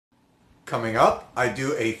Coming up, I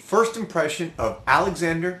do a first impression of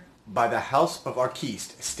Alexsandr by the House of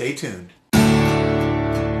Arquiste. Stay tuned.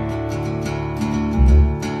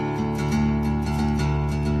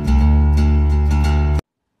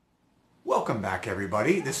 Welcome back,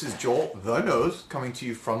 everybody. This is Joel the Nose coming to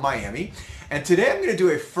you from Miami. And today I'm going to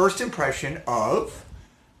do a first impression of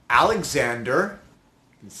Alexsandr.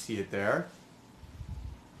 You can see it there.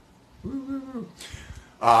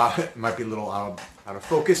 It might be a little out of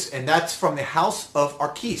focus, and that's from the House of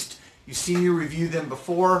Arquiste. You've seen me review them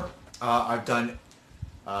before. I've done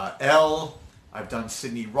I've done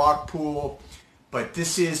Sydney Rockpool, but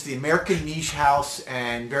this is the American niche house,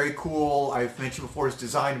 and very cool. I've mentioned before, it's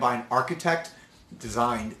designed by an architect.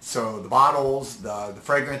 So the bottles, the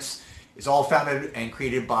fragrance is all founded and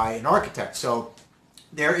created by an architect. So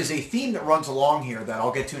there is a theme that runs along here that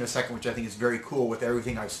I'll get to in a second, which I think is very cool with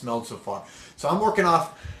everything I've smelled so far. So I'm working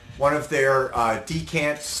off one of their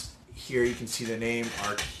decants. Here you can see the name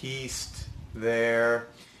Arquiste there.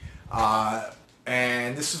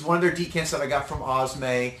 And this is one of their decants that I got from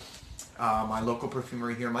Osme, my local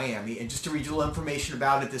perfumery here in Miami. And just to read you a little information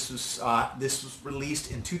about it, this was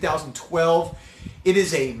released in 2012. It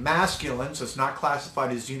is a masculine, so it's not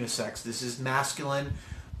classified as unisex. This is masculine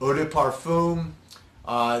eau de parfum.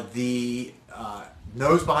 The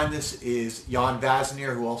nose behind this is Yann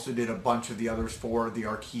Vasnier, who also did a bunch of the others for the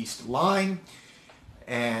Arquiste line.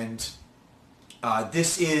 And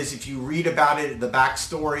this is, if you read about it, the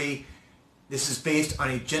backstory, this is based on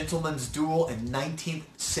a gentleman's duel in 19th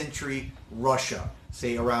century Russia,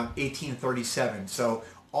 say around 1837. So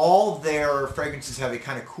all their fragrances have a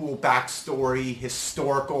kind of cool backstory,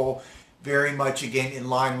 historical, very much, again, in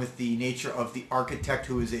line with the nature of the architect,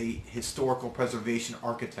 who is a historical preservation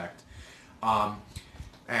architect.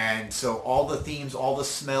 And so all the themes, all the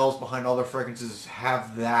smells behind all their fragrances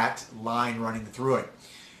have that line running through it.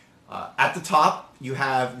 At the top, you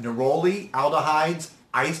have Neroli, Aldehydes,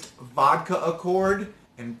 iced vodka accord,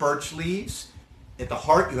 and birch leaves. At the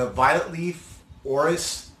heart, you have violet leaf,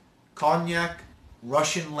 Orris, Cognac,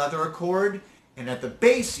 Russian leather accord. And at the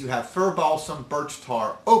base, you have fir balsam, birch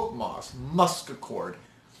tar, Oakmoss, Musk accord.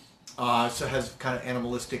 So it has kind of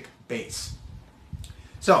animalistic base.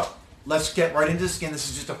 So let's get right into this. Again, this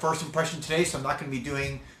is just a first impression today, so I'm not going to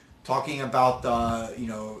be talking about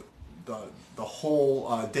the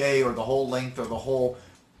whole day or the whole length or the whole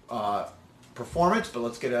performance. But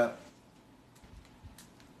let's get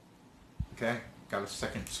okay, got a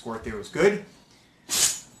second squirt there. It was good.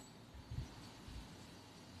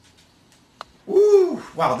 Ooh,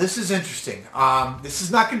 wow, this is interesting. This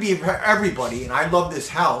is not going to be for everybody, and I love this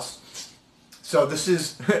house. So this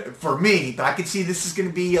is for me, but I can see this is going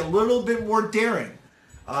to be a little bit more daring.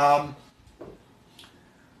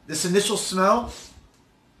 This initial smell,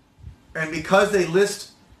 and because they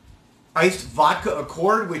list iced vodka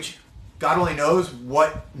accord, which God only knows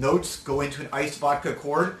what notes go into an iced vodka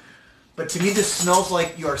accord, but to me this smells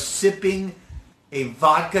like you are sipping a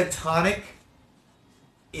vodka tonic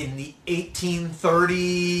in the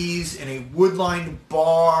 1830s in a wood-lined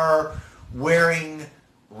bar, wearing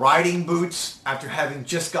riding boots after having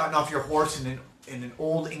just gotten off your horse in an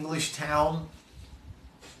old English town.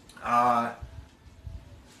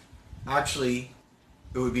 Actually,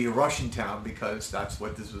 it would be a Russian town because that's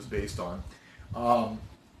what this was based on.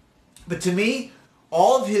 But to me,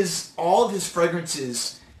 all of his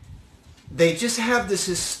fragrances, they just have this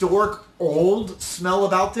historic old smell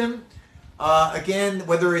about them. Again,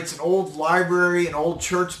 whether it's an old library, an old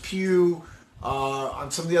church pew, on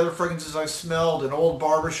some of the other fragrances I've smelled, an old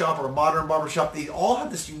barbershop or a modern barbershop, they all have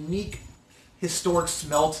this unique historic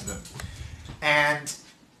smell to them. And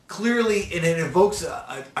clearly it evokes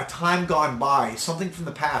a time gone by, something from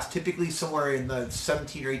the past, typically somewhere in the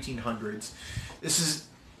 17 or 1800s. This is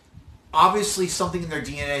obviously something in their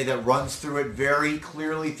DNA that runs through it very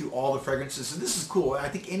clearly through all the fragrances. And this is cool. And I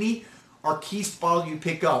think any Arquiste bottle you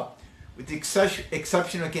pick up, with the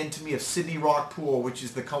exception, again, to me, of Sydney Rockpool, which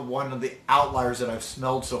is one of the outliers that I've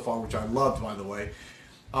smelled so far, which I loved, by the way.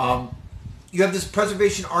 You have this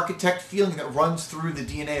preservation architect feeling that runs through the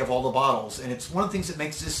DNA of all the bottles. And it's one of the things that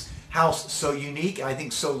makes this house so unique, and I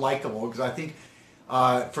think so likable. Because I think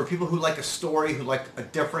for people who like a story, who like a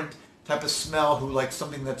different type of smell, who like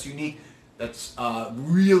something that's unique, that's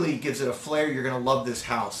really gives it a flair, you're going to love this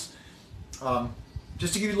house.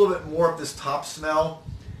 Just to give you a little bit more of this top smell.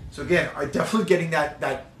 So again, I'm definitely getting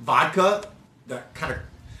that vodka, that kind of,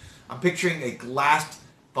 I'm picturing a glassed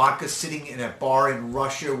vodka sitting in a bar in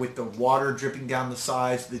Russia with the water dripping down the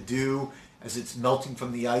sides, the dew as it's melting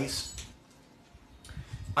from the ice.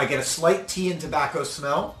 I get a slight tea and tobacco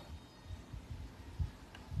smell.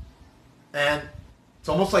 And It's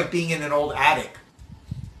almost like being in an old attic.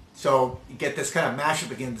 So you get this kind of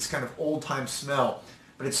mashup again, this kind of old-time smell.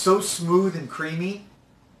 But it's so smooth and creamy.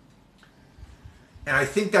 And I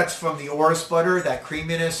think that's from the Orris butter, that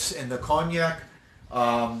creaminess, and the cognac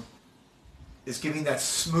is giving that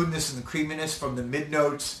smoothness and the creaminess from the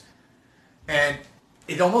mid-notes. And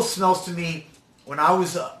it almost smells to me when I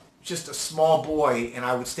was just a small boy and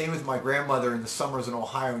I would stay with my grandmother in the summers in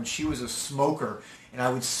Ohio, and she was a smoker, and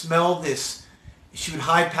I would smell this. She would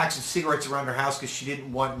hide packs of cigarettes around her house because she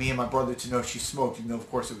didn't want me and my brother to know she smoked, even though of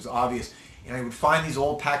course it was obvious. And I would find these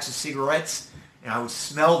old packs of cigarettes and I would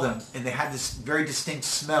smell them, and they had this very distinct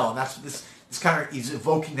smell, and that's this kind of is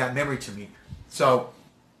evoking that memory to me. So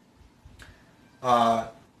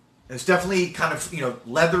it's definitely kind of, you know,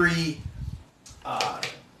 leathery,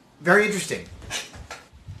 very interesting.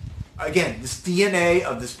 Again, this DNA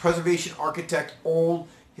of this preservation architect, old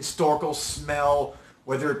historical smell,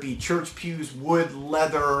 whether it be church pews, wood,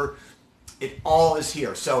 leather, it all is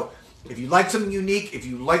here. So if you like something unique, if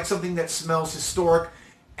you like something that smells historic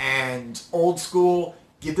and old school,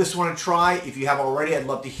 give this one a try. If you have already, I'd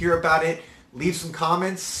love to hear about it. Leave some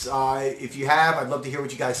comments. If you have, I'd love to hear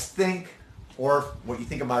what you guys think or what you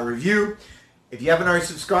think of my review. If you haven't already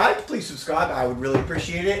subscribed, please subscribe. I would really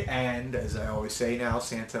appreciate it. And as I always say now,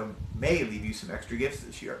 Santa may leave you some extra gifts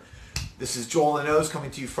this year. This is Joel the Nose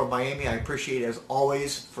coming to you from Miami. I appreciate, as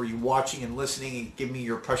always, for you watching and listening and giving me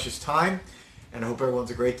your precious time. And I hope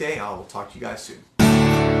everyone's a great day. I will talk to you guys soon.